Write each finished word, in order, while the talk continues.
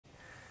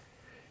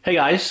Hey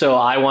guys, so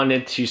I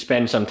wanted to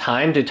spend some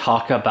time to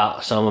talk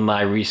about some of my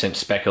recent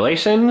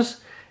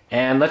speculations,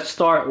 and let's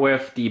start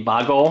with the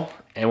Boggle.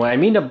 And when I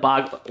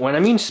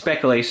mean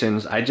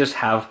speculations, I just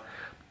have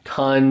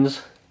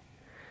tons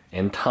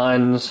and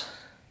tons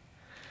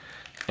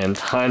and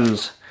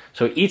tons.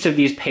 So each of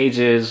these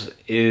pages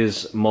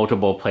is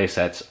multiple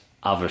playsets,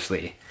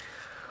 obviously.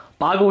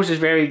 Boggles is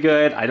very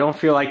good. I don't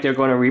feel like they're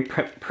going to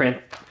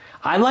reprint.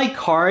 I like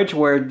cards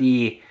where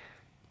the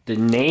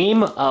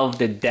name of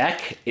the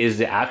deck is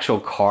the actual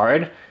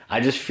card. I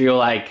just feel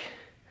like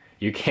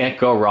you can't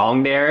go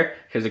wrong there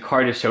because the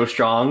card is so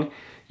strong.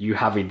 You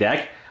have a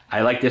deck.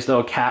 I like this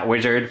little cat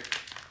wizard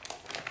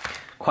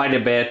quite a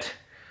bit.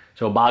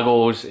 So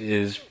Boggles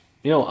is,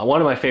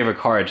 one of my favorite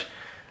cards.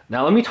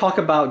 Now let me talk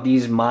about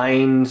these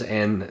mines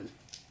and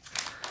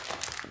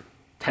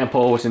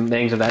temples and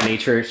things of that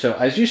nature. So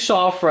as you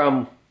saw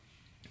from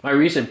my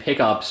recent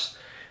pickups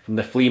from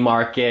the flea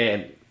market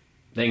and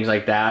things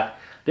like that,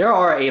 there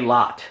are a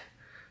lot.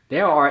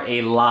 There are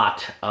a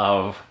lot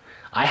of...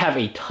 I have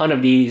a ton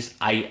of these.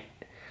 I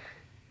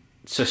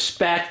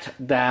suspect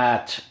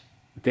that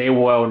they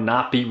will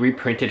not be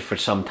reprinted for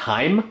some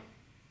time.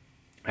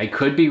 I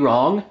could be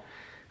wrong.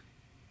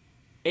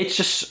 It's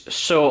just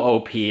so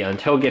OP.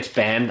 Until it gets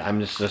banned, I'm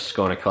just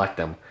going to collect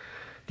them.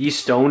 These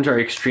stones are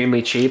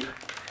extremely cheap.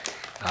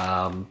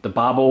 The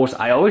baubles,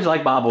 I always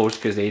like baubles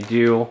because they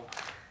do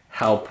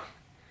help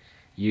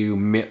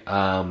you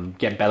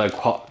get better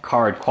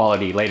card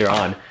quality later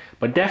on.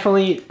 But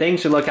definitely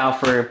things to look out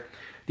for.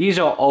 These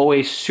are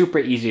always super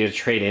easy to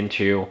trade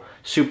into,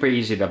 super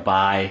easy to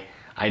buy.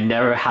 I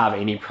never have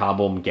any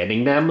problem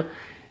getting them.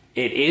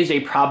 It is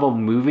a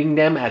problem moving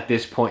them at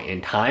this point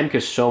in time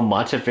because so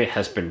much of it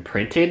has been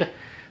printed.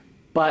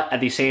 But at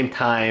the same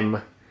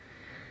time,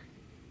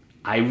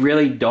 I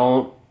really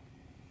don't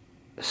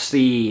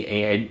see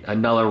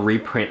another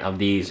reprint of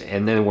these,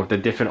 and then with the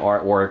different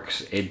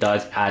artworks, it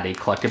does add a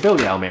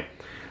collectability element.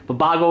 But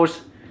Boggles,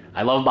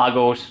 I love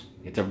Boggles.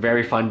 It's a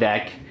very fun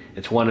deck.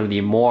 It's one of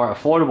the more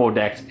affordable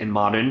decks in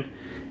Modern,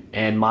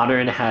 and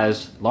Modern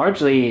has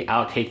largely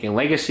outtaken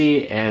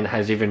Legacy and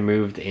has even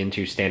moved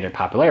into standard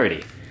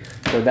popularity.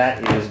 So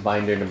that is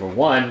binder number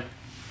 1,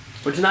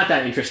 which is not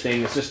that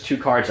interesting. It's just 2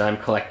 cards that I'm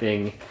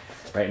collecting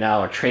right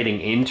now, or trading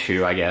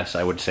into, I guess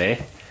I would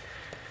say.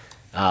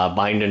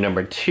 Binder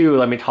number 2,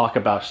 let me talk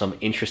about some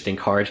interesting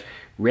cards.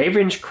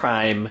 Raven's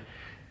Crime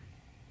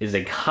is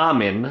a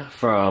common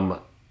from...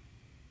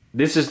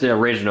 This is the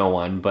original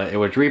one, but it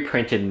was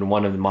reprinted in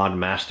one of the Modern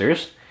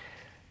Masters.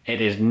 It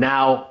is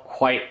now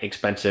quite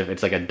expensive.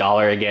 It's like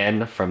 $1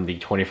 again from the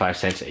 25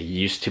 cents it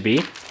used to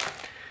be.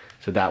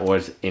 So that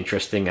was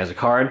interesting as a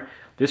card.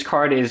 This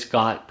card is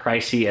got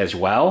pricey as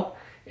well.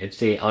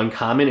 It's a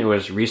uncommon. It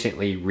was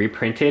recently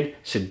reprinted.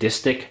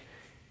 Sadistic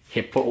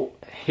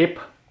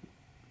Hypnotist.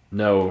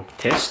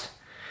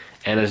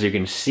 And as you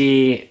can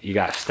see, you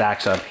got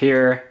stacks up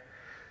here.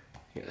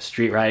 You got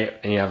Street Right,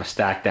 and you have a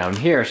stack down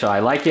here. So I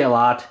like it a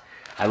lot.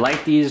 I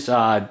like these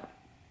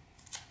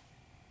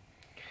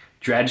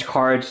Dredge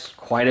cards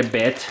quite a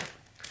bit,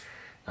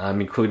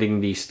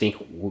 including the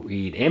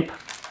Stinkweed Imp.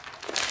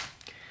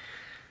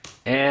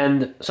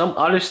 And some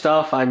other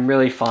stuff I'm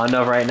really fond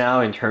of right now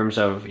in terms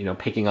of,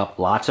 picking up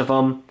lots of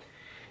them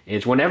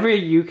is whenever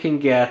you can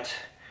get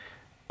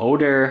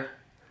older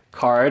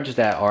cards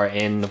that are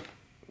in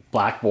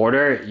black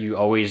border, you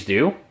always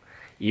do,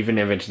 even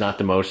if it's not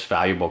the most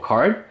valuable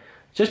card,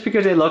 just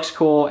because it looks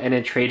cool and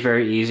it trades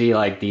very easy,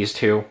 like these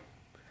 2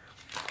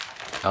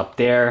 up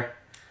there.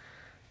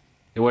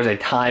 There was a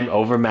time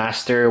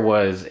Overmaster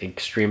was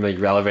extremely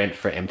relevant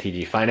for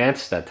MTG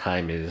Finance. That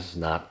time is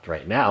not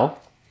right now.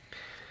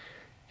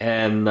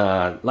 And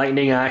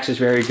Lightning Axe is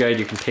very good.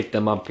 You can pick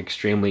them up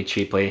extremely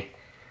cheaply.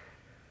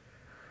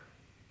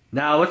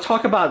 Now let's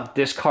talk about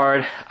this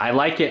card. I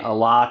like it a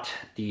lot.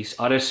 The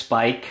Utter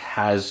Spike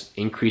has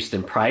increased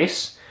in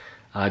price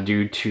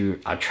due to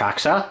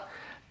Atraxa.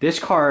 This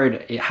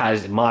card, it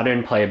has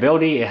modern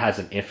playability. It has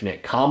an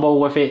infinite combo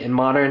with it in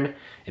Modern.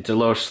 It's a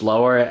little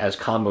slower as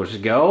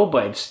combos go,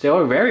 but it's still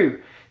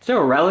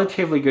a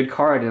relatively good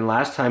card. And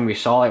last time we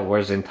saw it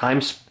was in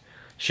Time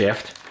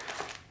Shift.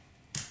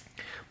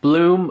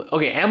 Bloom,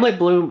 okay,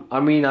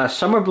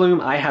 Summer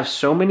Bloom. I have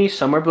so many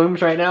Summer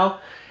Blooms right now.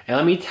 And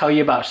let me tell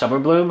you about Summer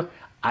Bloom.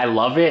 I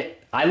love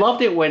it. I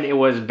loved it when it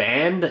was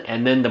banned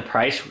and then the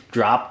price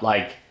dropped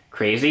like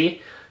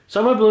crazy.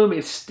 Summer Bloom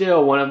is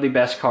still one of the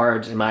best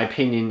cards, in my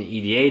opinion, in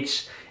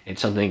EDH.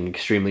 It's something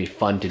extremely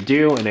fun to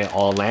do in an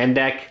all-land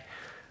deck.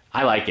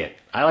 I like it.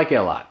 I like it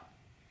a lot.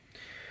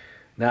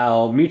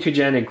 Now,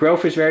 Mutagenic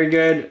Growth is very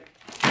good.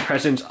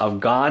 Presence of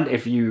God,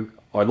 if you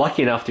are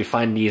lucky enough to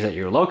find these at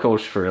your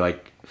locals for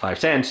like 5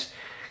 cents,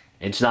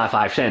 it's not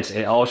 5 cents.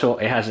 It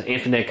has an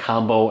infinite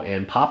combo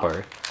and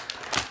popper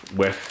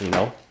with,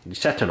 the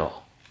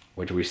Sentinel,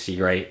 which we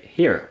see right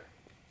here.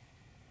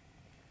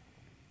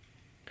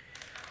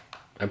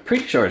 I'm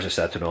pretty sure it's a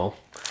Sentinel.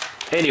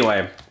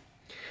 Anyway,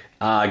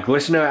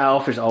 Glistener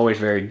Elf is always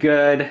very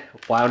good.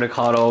 Wild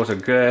Nicodos are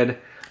good.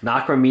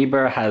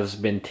 Nakrameber has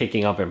been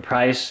ticking up in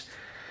price.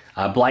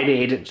 Blighted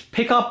Agents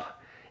pick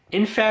up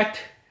Infect,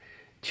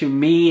 to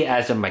me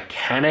as a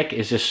mechanic,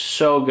 is just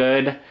so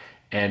good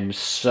and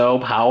so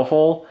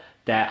powerful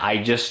that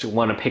I just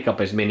want to pick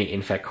up as many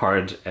Infect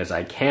cards as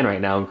I can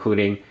right now,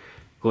 including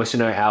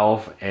Glistener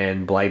Elf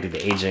and Blighted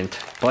Agent.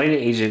 Blighted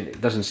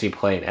Agent doesn't see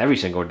play in every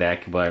single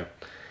deck, but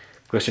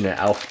Glistener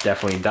Elf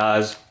definitely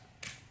does.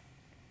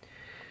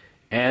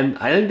 And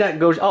I think that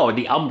goes... Oh,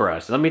 the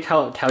Umbras. Let me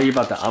tell you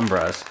about the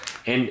Umbras.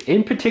 And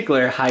in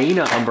particular,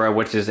 Hyena Umbra,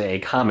 which is a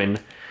common.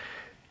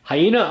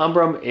 Hyena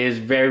Umbra is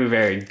very,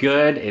 very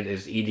good. It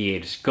is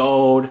EDH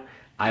Gold.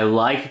 I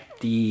like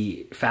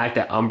the fact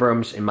that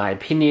Umbrams, in my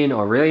opinion,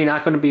 are really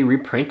not going to be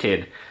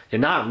reprinted. They're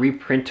not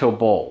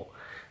reprintable,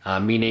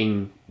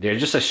 meaning they're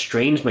just a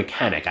strange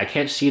mechanic. I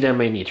can't see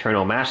them in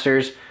Eternal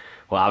Masters.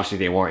 Well, obviously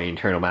they weren't in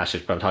Eternal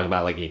Masters, but I'm talking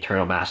about like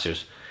Eternal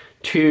Masters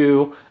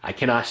 2. I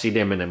cannot see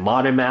them in the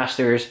Modern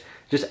Masters.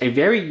 Just a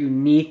very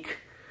unique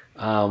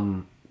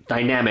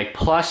dynamic.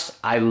 Plus,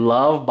 I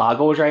love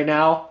Boggles right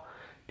now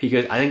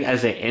because I think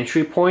as an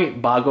entry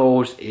point,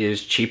 Boggles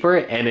is cheaper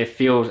and it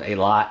feels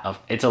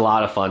it's a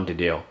lot of fun to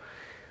do.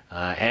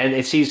 And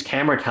it sees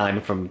camera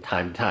time from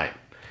time to time.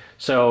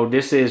 So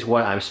this is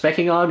what I'm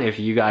specking on. If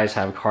you guys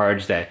have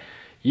cards that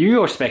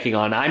you are specking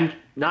on, I'm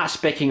not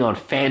specking on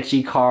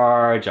fancy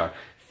cards or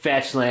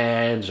fetch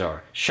lands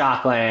or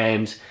shock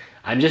lands.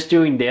 I'm just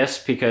doing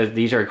this because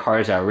these are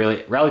cards that are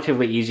really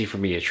relatively easy for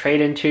me to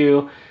trade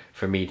into,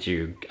 for me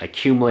to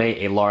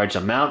accumulate a large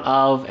amount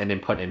of and then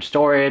put in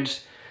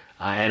storage.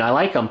 And I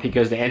like them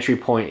because the entry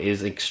point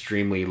is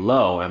extremely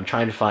low. I'm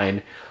trying to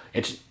find...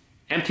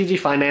 MTG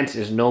Finance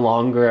is no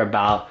longer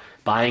about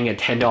buying a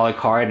 $10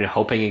 card and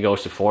hoping it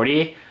goes to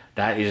 40.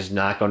 That is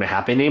not going to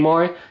happen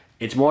anymore.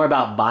 It's more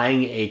about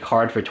buying a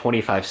card for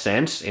 25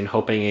 cents and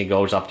hoping it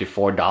goes up to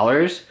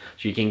 $4 so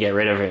you can get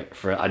rid of it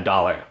for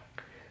 $1.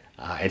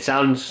 It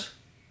sounds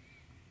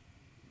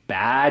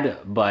bad,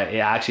 but it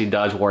actually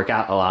does work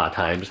out a lot of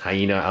times.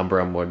 Hyena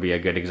Umbrum would be a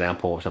good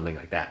example of something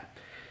like that.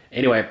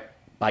 Anyway,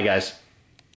 bye guys.